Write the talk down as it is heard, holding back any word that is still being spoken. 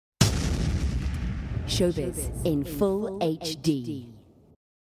Showbiz in full HD.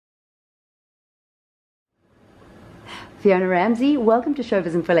 Fiona Ramsay, welcome to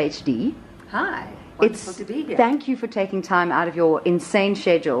Showbiz in full HD. Hi, wonderful to be here. Thank you for taking time out of your insane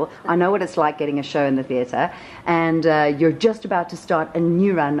schedule. I know what it's like getting a show in the theatre, and you're just about to start a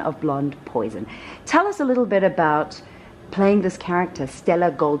new run of Blonde Poison. Tell us a little bit about playing this character,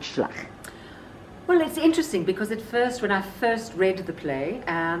 Stella Goldschlag. Well, it's interesting because at first, when I first read the play,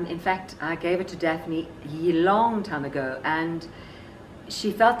 in fact, I gave it to Daphne a long time ago, and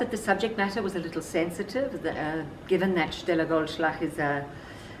she felt that the subject matter was a little sensitive, given that Stella Goldschlag is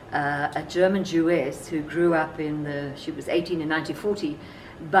a German Jewess who grew up she was 18 in 1940,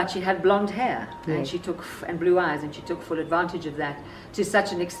 but she had blonde hair, yes, and blue eyes, and she took full advantage of that to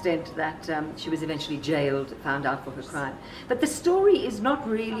such an extent that she was eventually jailed, found out for her crime. But the story is not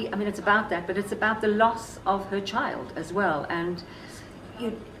really, I mean, it's about that, but it's about the loss of her child as well. And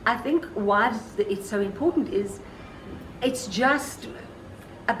I think why it's so important is it's just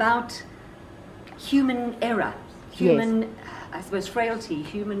about human error, human, yes, I suppose, frailty,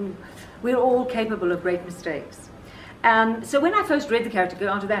 we're all capable of great mistakes. So when I first read the character,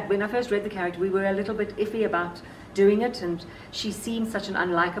 when I first read the character, we were a little bit iffy about doing it, and she seemed such an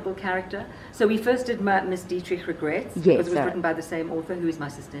unlikable character. So we first did Miss Dietrich Regrets, yes, because it was written by the same author, who is my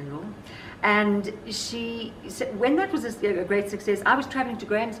sister-in-law. And when that was a great success, I was traveling to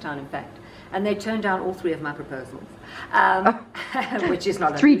Grahamstown, in fact, and they turned down all three of my proposals, which is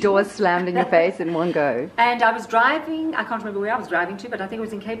not Three unusual. doors slammed in your face in one go. And I was driving, I can't remember where I was driving to, but I think it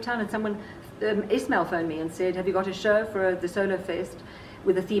was in Cape Town, and someone, Ismail, phoned me and said, have you got a show for the Solo Fest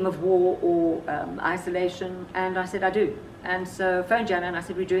with a theme of war or isolation? And I said, I do. And so phoned Jana and I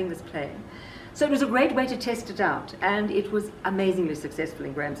said, we're doing this play. So it was a great way to test it out, and it was amazingly successful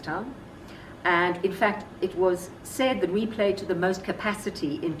in Grahamstown. And in fact, it was said that we played to the most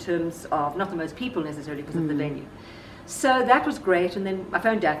capacity in terms of, not the most people necessarily because of the venue. So that was great, and then I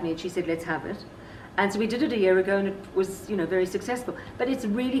phoned Daphne and she said, let's have it. And so we did it a year ago, and it was, very successful. But it's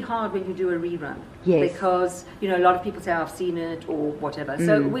really hard when you do a rerun. Yes. Because, a lot of people say, I've seen it, or whatever.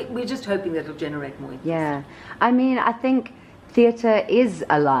 So we're just hoping that it'll generate more interest. Yeah. I mean, I think theatre is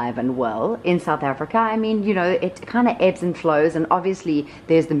alive and well in South Africa. I mean, it kind of ebbs and flows, and obviously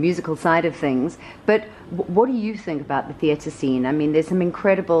there's the musical side of things. But what do you think about the theatre scene? I mean, there's some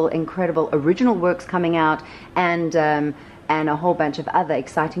incredible original works coming out, and a whole bunch of other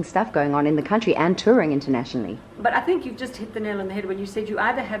exciting stuff going on in the country and touring internationally. But I think you've just hit the nail on the head when you said you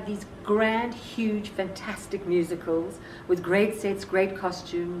either have these grand, huge, fantastic musicals with great sets, great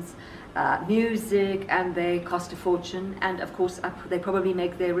costumes, music, and they cost a fortune, and of course they probably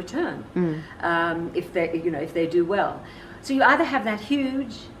make their return if they do well. So you either have that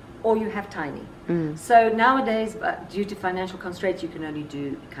huge or you have tiny. So nowadays, due to financial constraints, you can only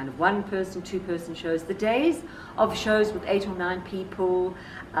do kind of one-person, two-person shows. The days of shows with 8 or 9 people,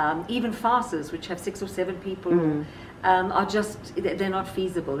 even farces which have 6 or 7 people, are just, they're not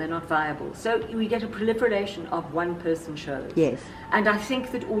feasible, they're not viable. So we get a proliferation of one-person shows. Yes. And I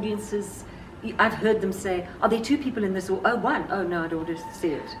think that audiences, I've heard them say, are there 2 people in this, or one? Oh no, I don't want to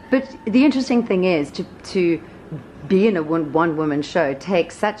see it. But the interesting thing is to be in a one-woman show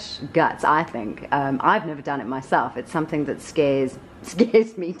takes such guts, I think. I've never done it myself. It's something that scares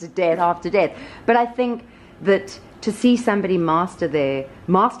me to death, half to death. But I think that to see somebody master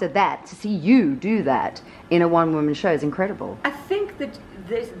that, to see you do that in a one-woman show is incredible. I think that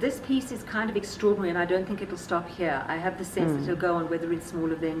this piece is kind of extraordinary, and I don't think it'll stop here. I have the sense that it'll go on, whether in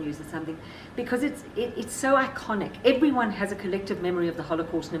smaller venues or something, because it's so iconic. Everyone has a collective memory of the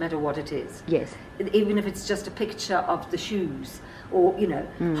Holocaust, no matter what it is. Yes. Even if it's just a picture of the shoes, or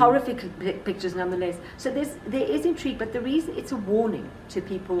horrific pictures nonetheless. So there is intrigue, but the reason, it's a warning to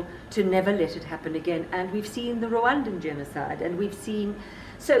people to never let it happen again. And we've seen the Rwandan genocide, and we've seen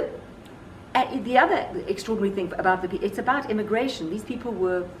the other extraordinary thing about it's about immigration. These people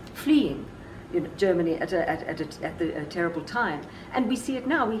were fleeing Germany at a terrible time, and we see it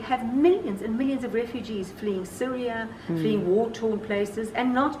now. We have millions and millions of refugees fleeing Syria, fleeing war-torn places,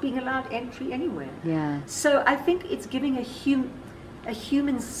 and not being allowed entry anywhere. Yeah. So I think it's giving a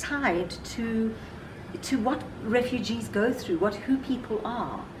human side to what refugees go through, who people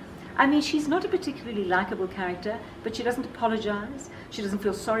are. I mean, she's not a particularly likable character, but she doesn't apologize. She doesn't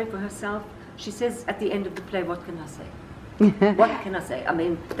feel sorry for herself. She says at the end of the play, what can I say? What can I say? I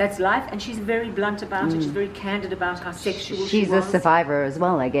mean, that's life, and she's very blunt about it. She's very candid about how sexual she was. She's a survivor as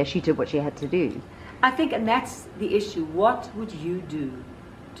well, I guess. She did what she had to do. I think, and that's the issue. What would you do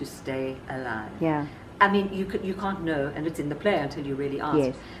to stay alive? Yeah. I mean, you can't know, and it's in the play until you really ask.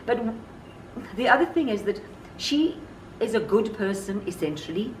 Yes. But the other thing is that she is a good person,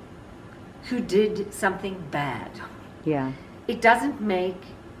 essentially, who did something bad. Yeah. It doesn't make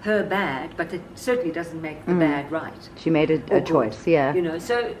her bad, but it certainly doesn't make the bad right. She made a choice, yeah. You know,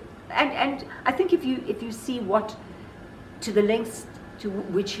 so, and I think if you see what, to the lengths to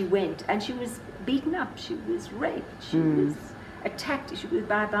which she went, and she was beaten up, she was raped, she was attacked, she was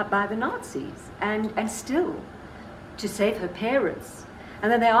by the Nazis, and still, to save her parents.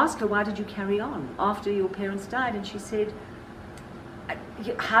 And then they asked her, why did you carry on after your parents died? And she said,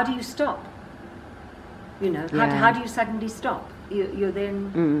 how do you stop? You know, how do you suddenly stop? You're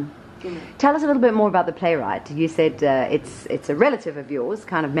then, you know. Tell us a little bit more about the playwright. You said it's a relative of yours,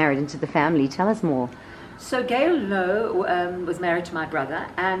 kind of married into the family. Tell us more. So Gail Lowe was married to my brother,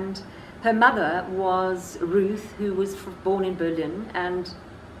 and her mother was Ruth, who was born in Berlin and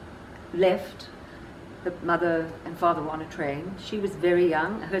left. The mother and father were on a train. She was very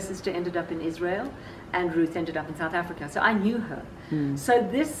young. Her sister ended up in Israel, and Ruth ended up in South Africa. So I knew her. So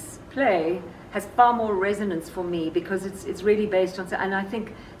this play has far more resonance for me because it's really based on, and I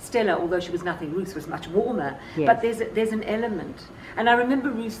think Stella, although she was nothing, Ruth was much warmer. Yes. But there's an element. And I remember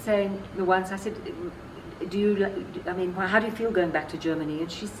Ruth saying once, I said, how do you feel going back to Germany?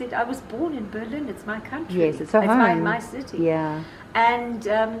 And she said, I was born in Berlin. It's my country. Yes, it's her home. My city. Yeah. And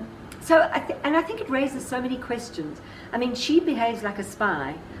so I think it raises so many questions. I mean, she behaves like a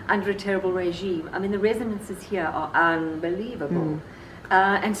spy under a terrible regime. I mean, the resonances here are unbelievable,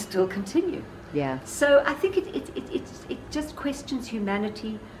 and still continue. Yeah. So I think it just questions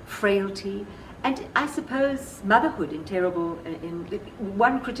humanity, frailty, and I suppose motherhood in terrible.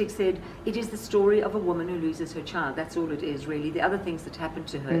 One critic said it is the story of a woman who loses her child. That's all it is, really. The other things that happen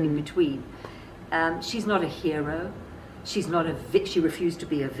to her in between. She's not a hero. She's not she refused to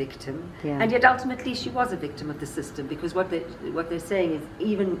be a victim, and yet ultimately she was a victim of the system, because what they're saying is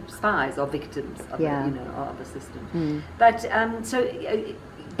even spies are victims of of the system. But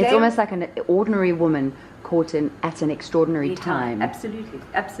it's almost like an ordinary woman caught at an extraordinary time. Absolutely.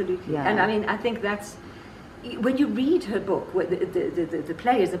 Yeah. And I mean, I think that's when you read her book. The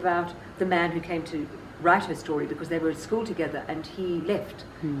play is about the man who came to write her story because they were at school together, and he left.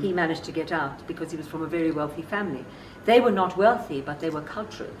 He managed to get out because he was from a very wealthy family. They were not wealthy, but they were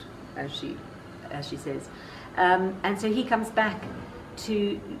cultured, as she says. And so he comes back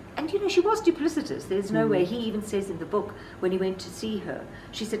to, and you know, she was duplicitous. There's no way. He even says in the book, when he went to see her,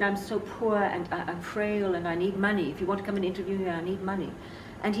 she said, I'm so poor and I'm frail and I need money. If you want to come and interview me, I need money.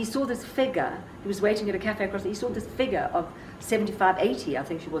 And he saw this figure, he was waiting at a cafe across, he saw this figure of 75, 80, I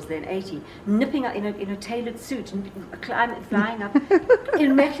think she was then 80, nipping up in a tailored suit and flying up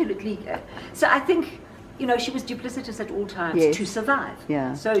immaculately. So I think, you know, she was duplicitous at all times to survive.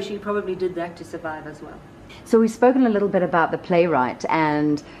 Yeah. So she probably did that to survive as well. So we've spoken a little bit about the playwright,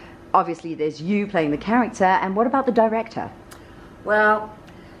 and obviously there's you playing the character, and what about the director? Well,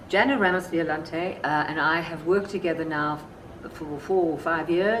 Fiona Ramsay and I have worked together now for 4 or 5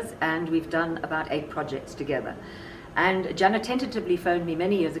 years, and we've done about 8 projects together. And Jana tentatively phoned me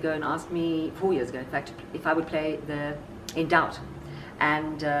many years ago and asked me, 4 years ago in fact, if I would play In Doubt,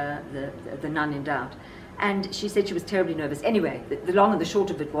 and the nun in Doubt. And she said she was terribly nervous. Anyway, the long and the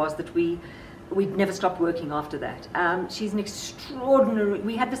short of it was that we'd never stopped working after that. She's an extraordinary,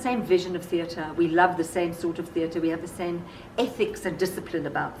 we had the same vision of theatre, we love the same sort of theatre, we have the same ethics and discipline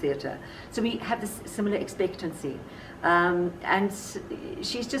about theatre. So we have this similar expectancy. And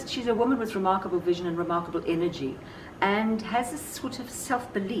she's a woman with remarkable vision and remarkable energy, and has this sort of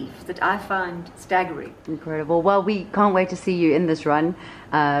self-belief that I find staggering. Incredible. Well, we can't wait to see you in this run.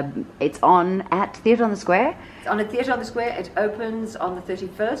 It's on at Theatre on the Square. It's on at Theatre on the Square. It opens on the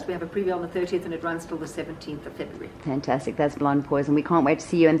 31st. We have a preview on the 30th, and it runs till the 17th of February. Fantastic. That's Blonde Poison. We can't wait to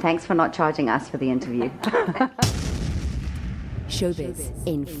see you, and thanks for not charging us for the interview. Showbiz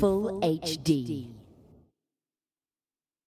in full HD.